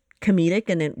sometimes comedic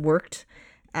and it worked.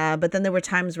 But then there were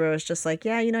times where I was just like,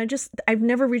 yeah, I've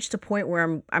never reached a point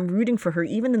where I'm rooting for her,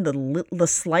 even in the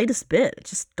slightest bit. I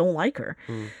just don't like her.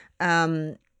 mm,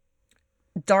 Um,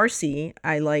 Darcy,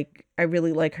 I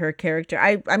really like her character.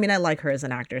 I mean, I like her as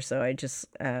an actor, so I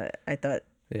thought,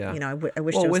 yeah. I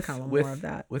wish Well, there was kind of more of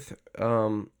that. with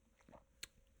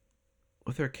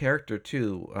her character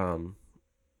too,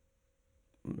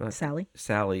 not Sally?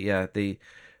 Sally. Yeah, they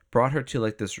brought her to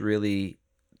like this really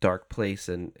dark place,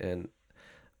 and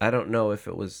I don't know if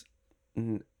it was.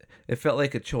 It felt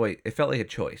like a choice. It felt like a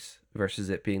choice versus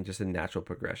it being just a natural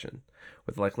progression.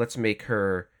 With like, let's make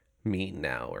her mean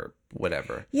now or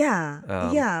whatever. Yeah,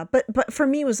 Um, yeah, but for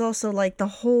me it was also like the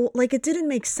whole like it didn't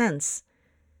make sense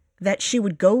that she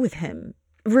would go with him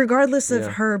regardless of yeah,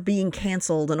 her being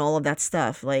canceled and all of that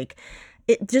stuff. Like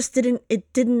it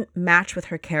didn't match with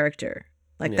her character.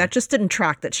 Like yeah, that just didn't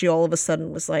track, that she all of a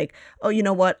sudden was like, "Oh, you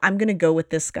know what? I'm going to go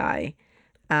with this guy."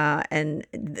 And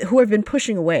who I've been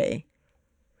pushing away,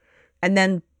 and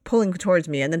then pulling towards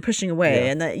me and then pushing away,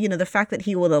 yeah, and the fact that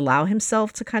he would allow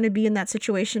himself to kind of be in that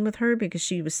situation with her, because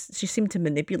she seemed to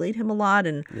manipulate him a lot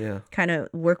and yeah. kind of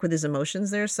work with his emotions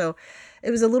there. So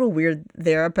it was a little weird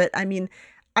there, but I mean,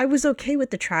 I was okay with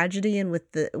the tragedy and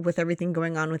with everything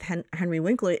going on with Henry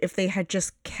Winkler if they had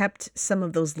just kept some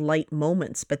of those light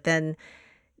moments. But then,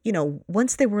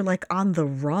 once they were like on the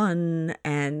run,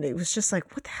 and it was just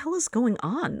like, what the hell is going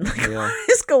on? Like, Yeah. what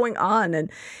is going on?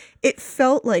 And it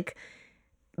felt like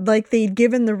they'd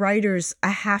given the writers a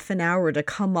half an hour to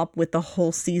come up with the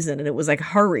whole season, and it was like,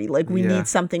 hurry, like we Yeah. need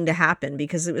something to happen,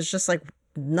 because it was just like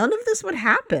none of this would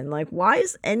happen. Like, why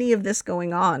is any of this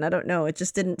going on? I don't know. It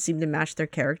just didn't seem to match their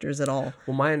characters at all.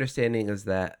 Well, my understanding is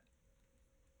that,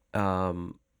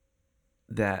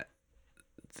 that,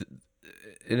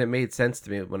 and it made sense to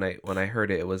me when I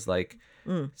heard it. It was like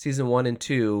season 1 and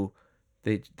 2,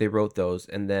 they wrote those,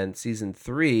 and then season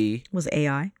 3 Was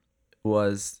AI?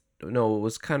 was no, it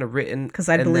was kind of written 'Cause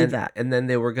I and believe then- that. and then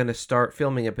they were going to start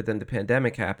filming it, but then the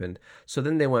pandemic happened, so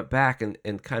then they went back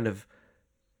and kind of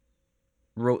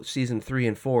wrote season 3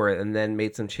 and 4, and then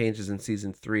made some changes in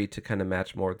season 3 to kind of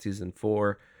match more with season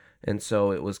 4, and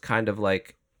so it was kind of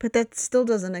like, But that still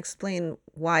doesn't explain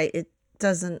why it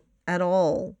doesn't at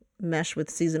all mesh with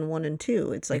season 1 and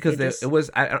 2. It's like because they just, it was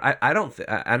I don't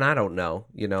and I don't know,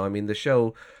 I mean, the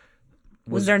show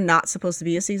was there not supposed to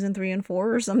be a season 3 and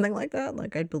 4 or something like that?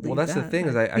 Like, I'd believe well, that's the that. thing,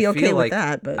 is I'd I be feel okay like with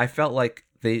that, but I felt like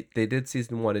they did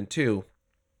season 1 and 2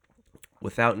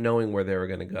 without knowing where they were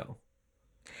going to go.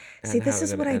 see, and how this they're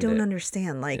is gonna what I end don't it,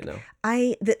 understand. Like, you know?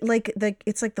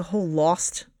 it's like the whole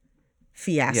Lost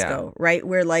fiasco, right?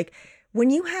 Where like when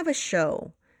you have a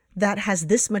show that has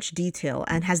this much detail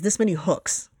and has this many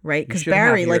hooks, right? You Because should have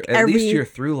Barry, your, like at every least your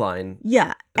through line.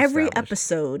 yeah, every established.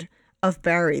 episode of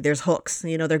Barry, there's hooks.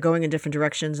 They're going in different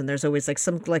directions, and there's always like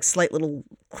some like slight little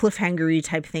cliffhangery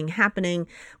type thing happening.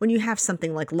 When you have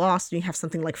something like Lost, and you have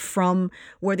something like From,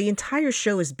 where the entire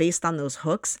show is based on those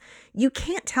hooks, you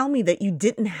can't tell me that you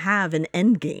didn't have an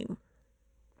end game.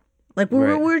 Like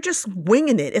we're just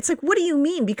winging it. It's like, what do you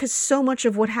mean? Because so much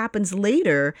of what happens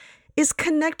later is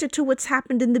connected to what's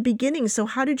happened in the beginning. So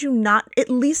how did you not at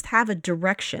least have a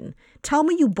direction? Tell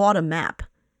me you bought a map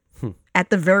at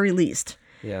the very least.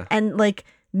 Yeah. And like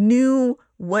knew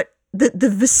what the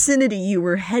vicinity you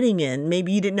were heading in.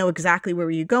 Maybe you didn't know exactly where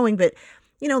you were going, but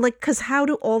like, because how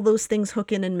do all those things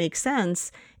hook in and make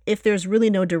sense if there's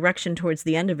really no direction towards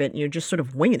the end of it and you're just sort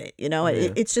of winging it?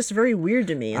 It's just very weird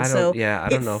to me. And I so don't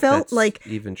know it if felt that's like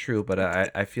even true, but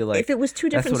I feel like if it was two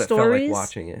that's different what stories, it felt like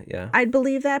watching it. Yeah. I'd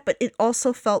believe that, but it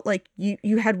also felt like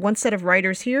you had one set of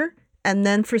writers here, and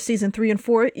then for season 3 and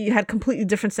 4, you had completely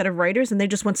different set of writers, and they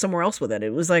just went somewhere else with it.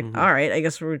 It was like, all right, I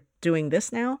guess we're doing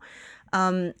this now.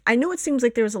 I know it seems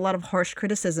like there was a lot of harsh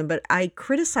criticism, but I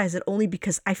criticize it only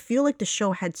because I feel like the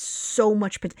show had so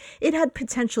much, it had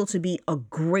potential to be a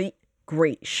great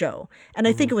show. And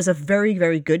I think it was a very,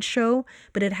 very good show,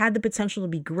 but it had the potential to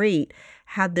be great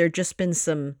had there just been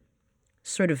some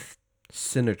sort of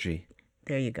synergy.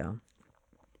 There you go.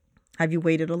 Have you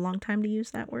waited a long time to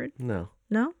use that word? No.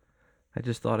 No? I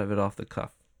just thought of it off the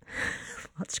cuff.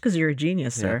 That's because you're a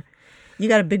genius, sir. You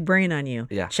got a big brain on you.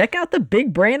 Yeah. Check out the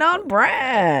big brain on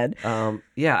Brad.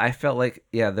 Yeah, I felt like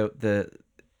the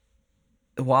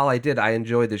while I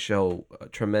enjoyed the show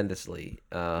tremendously.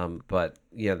 But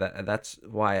yeah, that's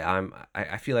why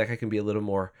I feel like I can be a little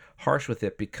more harsh with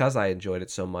it because I enjoyed it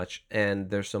so much, and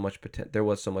there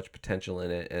was so much potential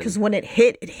in it. Because when it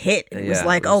hit. It was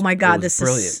like, oh my God, this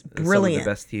brilliant. is It's brilliant.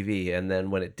 some of the best TV. And then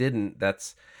when it didn't,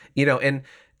 that's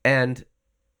and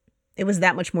it was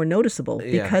that much more noticeable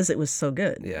because it was so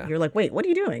good. Yeah. You're like, wait, what are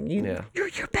you doing?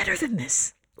 You're better than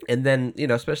this. And then,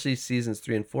 especially seasons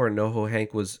 3 and 4, NoHo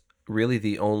Hank was really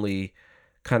the only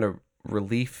kind of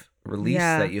release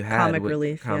that you had.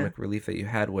 Comic relief that you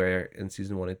had, where in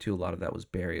season 1 and 2, a lot of that was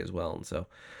Barry as well. And so,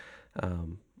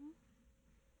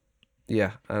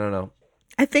 yeah, I don't know.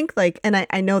 I think and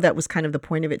I know that was kind of the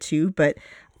point of it too, but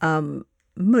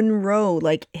Monroe,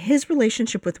 like his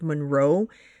relationship with Monroe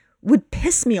would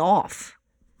piss me off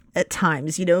at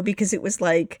times, because it was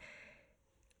like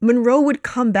Monroe would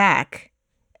come back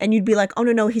and you'd be like, oh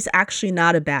no, he's actually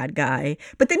not a bad guy.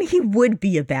 But then he would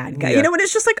be a bad guy, and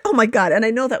it's just like, oh my God. And I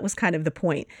know that was kind of the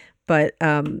point, but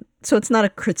so it's not a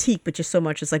critique, but just so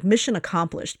much as like mission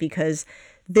accomplished, because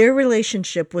their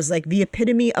relationship was like the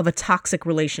epitome of a toxic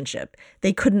relationship.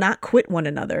 They could not quit one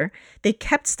another. They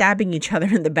kept stabbing each other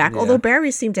in the back, although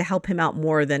Barry seemed to help him out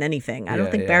more than anything. I don't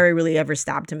think Barry really ever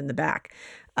stabbed him in the back.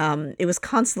 It was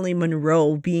constantly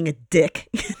Monroe being a dick,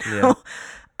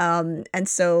 and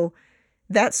so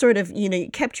that sort of,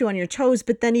 kept you on your toes.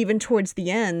 But then even towards the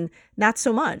end, not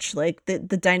so much. Like the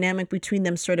dynamic between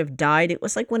them sort of died. It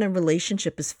was like when a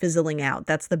relationship is fizzling out.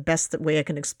 That's the best way I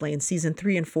can explain. Season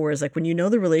 3 and 4 is like when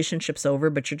the relationship's over,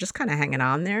 but you're just kind of hanging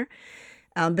on there.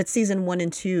 But season 1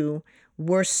 and 2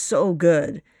 were so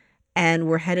good and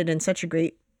were headed in such a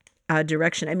great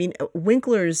direction. I mean,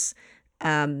 Winkler's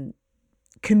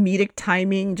comedic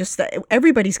timing, just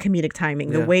everybody's comedic timing,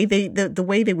 the way the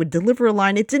way they would deliver a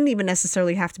line, it didn't even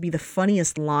necessarily have to be the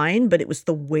funniest line, but it was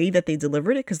the way that they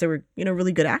delivered it, because they were,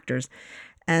 really good actors.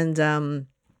 And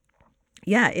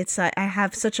yeah, it's I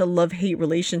have such a love-hate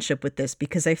relationship with this,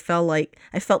 because I felt like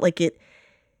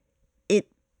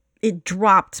it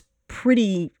dropped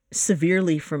pretty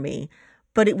severely for me,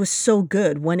 but it was so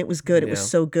good. When it was good, it was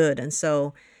so good. And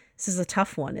so this is a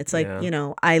tough one. It's like,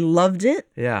 I loved it.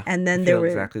 Yeah. And then there were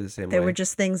exactly the same there were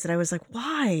just things that I was like,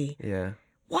 why? Yeah.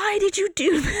 Why did you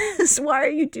do this? Why are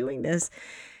you doing this?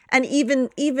 And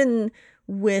even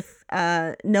with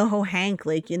NoHo Hank,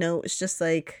 like, it's just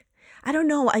like, I don't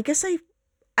know. I guess I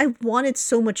wanted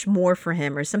so much more for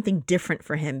him, or something different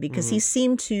for him, because he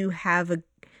seemed to have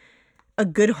a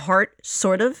good heart,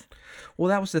 sort of. Well,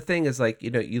 that was the thing, is like,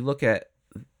 you look at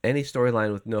any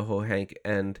storyline with NoHo Hank,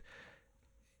 and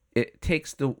it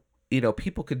takes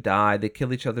people could die, they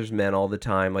kill each other's men all the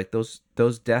time, like those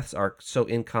deaths are so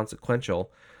inconsequential.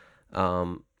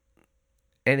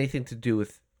 Anything to do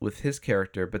with his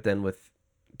character, but then with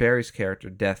Barry's character,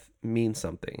 death means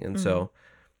something. And so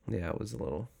yeah, it was a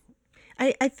little,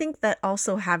 I think that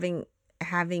also having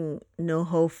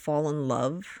NoHo fall in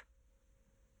love,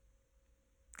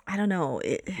 I don't know.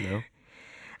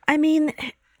 I mean,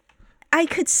 I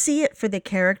could see it for the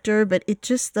character, but it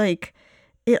just like,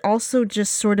 it also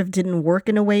just sort of didn't work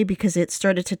in a way, because it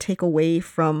started to take away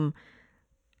from,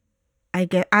 I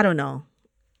don't know.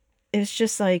 It's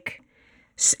just like,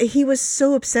 he was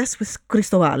so obsessed with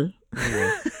Cristobal.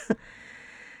 Yeah.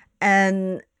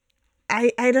 And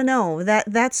I don't know, that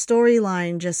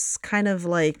storyline just kind of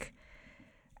like,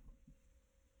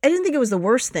 I didn't think it was the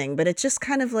worst thing, but it just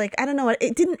kind of like, I don't know,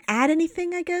 it didn't add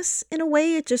anything, I guess, in a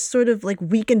way. It just sort of like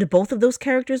weakened both of those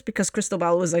characters, because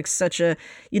Cristobal was like such a,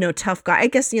 tough guy. I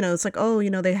guess, it's like, oh,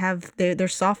 they're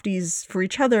softies for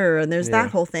each other, and there's that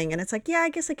whole thing. And it's like, yeah, I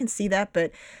guess I can see that,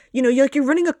 but, you're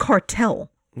running a cartel.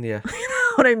 Yeah. You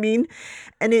know what I mean?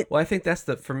 And well, I think that's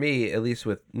for me, at least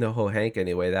with NoHo Hank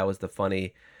anyway, that was the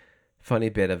funny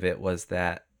bit of it, was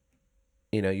that,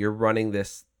 you're running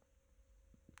this,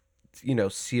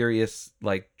 serious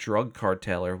like drug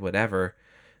cartel or whatever,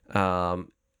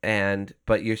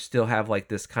 but you still have like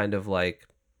this kind of like,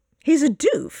 he's a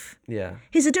doof. Yeah,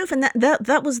 he's a doof, and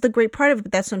that was the great part of it.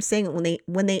 But that's what I'm saying.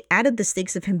 When they added the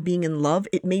stakes of him being in love,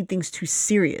 it made things too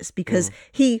serious, because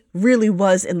he really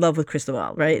was in love with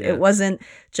Cristobal, right? Yeah. It wasn't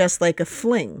just like a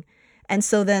fling. And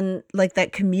so then, like,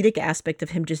 that comedic aspect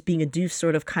of him just being a doof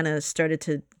sort of kind of started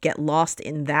to get lost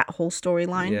in that whole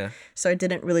storyline. Yeah. So I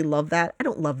didn't really love that. I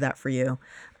don't love that for you.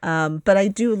 But I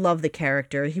do love the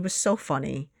character. He was so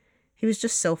funny. He was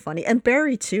just so funny. And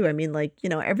Barry, too. I mean, like,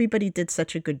 everybody did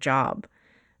such a good job.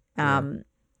 I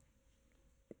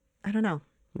don't know.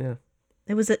 Yeah.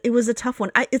 It was a tough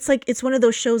one. It's one of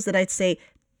those shows that I'd say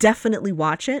definitely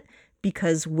watch it,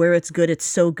 because where it's good, it's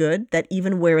so good that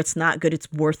even where it's not good,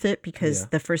 it's worth it, because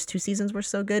the first 2 seasons were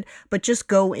so good. But just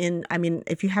go in. I mean,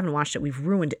 if you haven't watched it, we've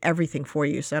ruined everything for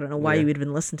you. So I don't know why you would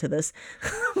even listen to this.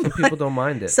 Some people don't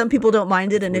mind it. Some people don't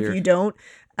mind it. And weird. If you don't,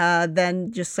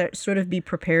 then just sort of be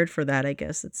prepared for that, I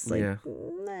guess. It's like,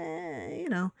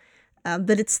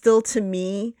 but it's still, to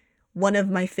me, one of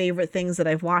my favorite things that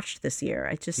I've watched this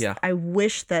year. I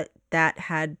wish that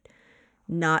had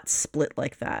not split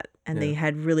like that, and they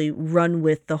had really run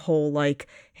with the whole like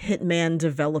hitman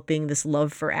developing this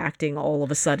love for acting all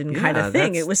of a sudden kind of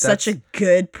thing. It was such a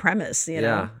good premise, you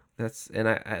know. That's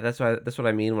what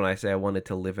I mean when I say I wanted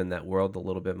to live in that world a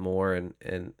little bit more,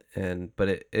 but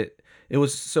it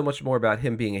was so much more about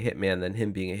him being a hitman than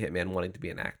him being a hitman wanting to be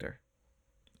an actor.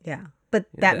 Yeah, but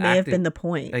that may have been the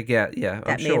point. I get,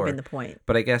 that may have been the point.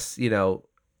 But I guess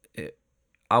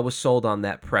I was sold on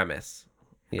that premise.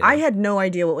 I had no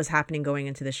idea what was happening going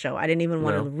into the show. I didn't even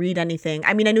want to read anything.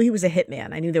 I mean, I knew he was a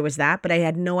hitman. I knew there was that, but I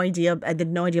had no idea. I had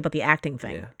no idea about the acting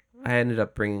thing. Yeah. I ended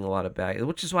up bringing a lot of baggage,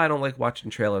 which is why I don't like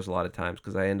watching trailers a lot of times,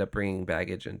 because I end up bringing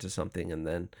baggage into something, and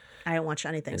then I didn't watch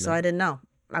anything, so I didn't know.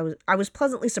 I was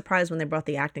pleasantly surprised when they brought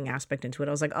the acting aspect into it.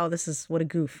 I was like, oh, this is what a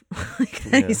goof.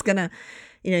 He's gonna,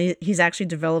 he's actually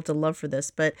developed a love for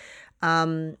this, but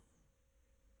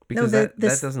because that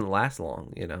doesn't last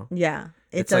long, Yeah.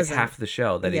 It's like half the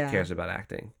show that he cares about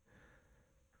acting.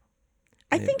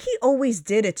 I think he always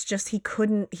did. It's just he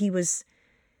was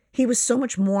so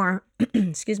much more,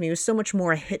 excuse me, he was so much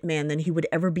more a hitman than he would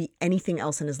ever be anything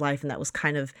else in his life. And that was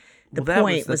kind of the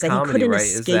point, was that he couldn't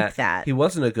escape that. He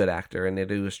wasn't a good actor, and that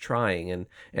he was trying.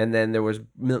 And then there was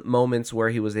moments where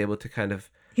he was able to kind of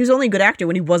He was only a good actor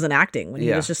when he wasn't acting, when he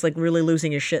Yeah. was just like really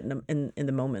losing his shit in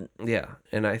the moment. Yeah,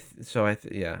 and I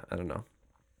don't know.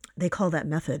 They call that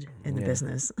method in the Yeah.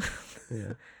 business.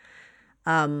 Yeah.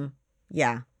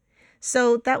 Yeah.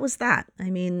 So that was that. I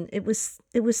mean, it was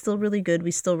still really good. We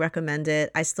still recommend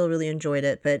it. I still really enjoyed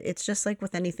it, but it's just like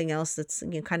with anything else, it's,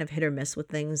 you know, kind of hit or miss with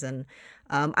things. And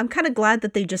I'm kind of glad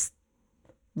that they just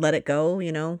let it go.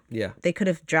 You know, Yeah. they could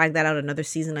have dragged that out another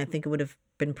season. I think it would have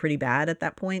been pretty bad at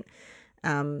that point.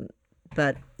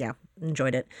 But yeah,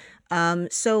 enjoyed it.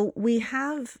 So we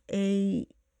have a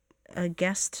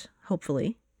guest,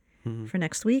 hopefully, for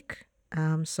next week.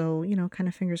 So, you know, kind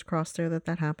of fingers crossed there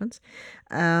that happens.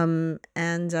 Yeah,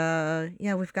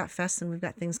 we've got fests and we've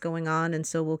got things going on. And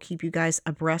so we'll keep you guys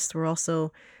abreast. We're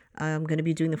also going to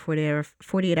be doing the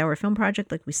 48 hour film project,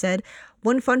 like we said.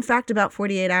 One fun fact about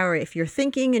 48 hour, if you're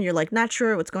thinking and you're like not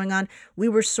sure what's going on, we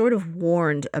were sort of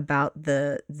warned about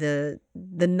the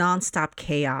nonstop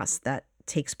chaos that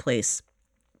takes place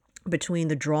between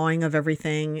the drawing of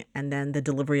everything and then the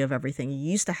delivery of everything. You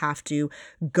used to have to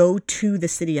go to the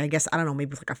city, I guess, I don't know, maybe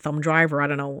with like a thumb drive or I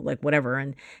don't know, like whatever,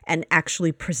 and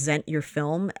actually present your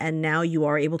film. And now you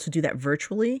are able to do that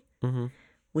virtually,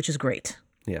 which is great.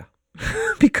 Yeah.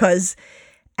 Because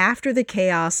after the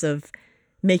chaos of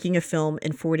making a film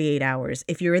in 48 hours,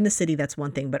 if you're in the city, that's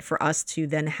one thing. But for us to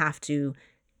then have to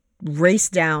race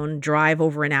down, drive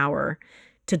over an hour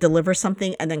to deliver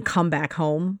something and then come back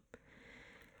home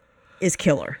is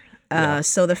killer.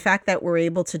 So the fact that we're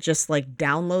able to just like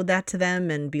download that to them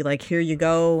and be like, here you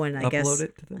go. And I guess Upload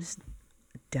it to them.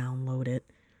 download it.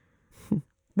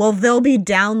 Well, they'll be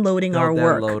downloading our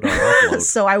work. Download or upload.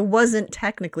 So I wasn't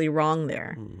technically wrong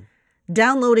there.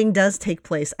 Downloading does take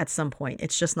place at some point.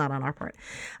 It's just not on our part.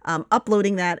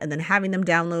 Uploading that and then having them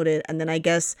download it. And then I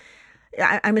guess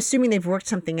I'm assuming they've worked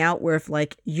something out where if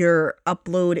like your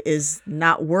upload is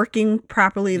not working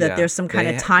properly, that Yeah, there's some kind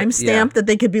they of ha- timestamp yeah. that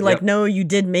they could be like, Yep. no, you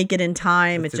did make it in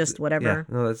time. It's That's just whatever.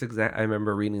 Yeah, no, that's exact. I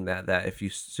remember reading that if you,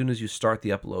 as soon as you start the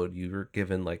upload, you were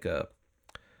given like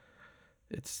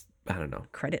I don't know.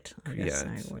 Credit, I guess.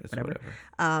 Yeah, it's whatever.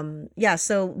 whatever. Yeah,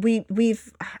 so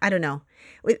we've I don't know.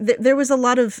 There was a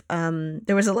lot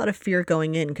of fear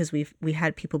going in because we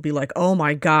had people be like, "Oh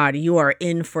my God, you are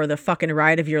in for the fucking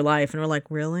ride of your life," and we're like,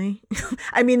 "Really?"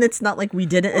 I mean, it's not like we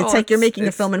didn't. It's Well, like you're making a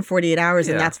it's- film in 48 hours,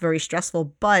 and yeah. that's very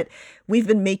stressful. But we've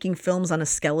been making films on a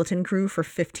skeleton crew for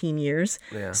 15 years,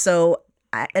 Yeah. so.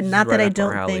 And not right that I up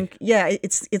our don't alley. think,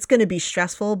 it's going to be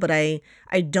stressful, but I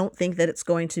don't think that it's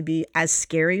going to be as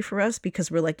scary for us because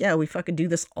we're like, yeah, we fucking do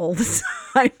this all the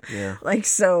time. Yeah. Like,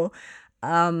 so,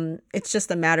 it's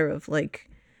just a matter of like,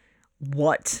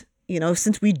 what, you know,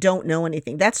 since we don't know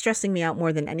anything, that's stressing me out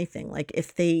more than anything. Like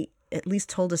if they at least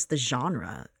told us the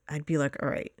genre, I'd be like, all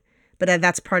right. But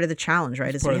that's part of the challenge,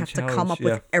 right? Is we part of have the to come up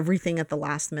challenge, with everything at the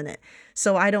last minute.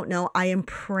 So I don't know. I am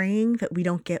praying that we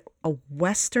don't get a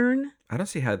Western. I don't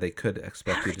see how they could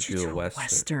expect How you could to you do do a a Western.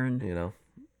 Western? You know?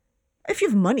 If you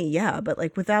have money, yeah, but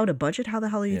like without a budget, how the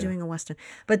hell are you Yeah. doing a Western?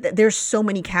 But there's so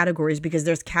many categories because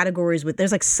there's categories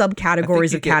there's like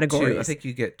subcategories of categories. I think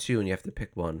you get two and you have to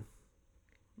pick one.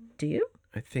 Do you?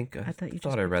 I think I thought you just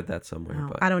thought I picked read that somewhere. Oh,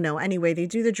 But I don't know. Anyway, they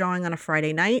do the drawing on a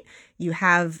Friday night. You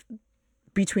have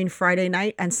between Friday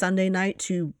night and Sunday night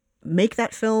to make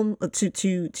that film,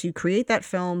 to create that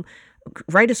film,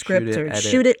 write a script, it, or edit.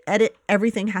 shoot it, edit.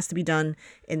 Everything has to be done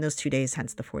in those 2 days,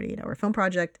 hence the 48-hour film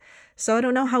project. So I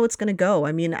don't know how it's going to go.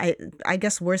 I mean, I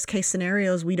guess worst case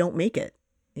scenarios, we don't make it,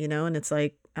 you know, and it's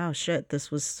like, oh shit,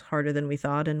 this was harder than we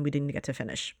thought and we didn't get to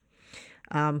finish.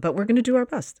 But we're going to do our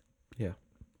best. yeah.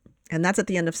 And that's at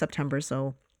the end of September.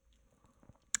 So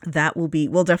that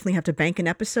we'll definitely have to bank an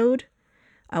episode.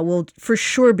 We'll for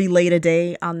sure be late a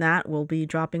day on that. We'll be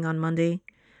dropping on Monday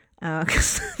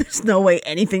because there's no way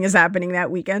anything is happening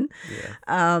that weekend.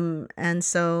 Yeah. And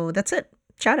so that's it.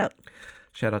 Shout out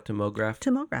Shout out to MoGraph.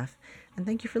 to MoGraph. And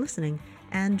thank you for listening.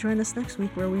 And join us next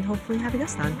week where we hopefully have a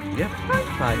guest on. Yep.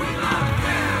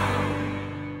 Bye.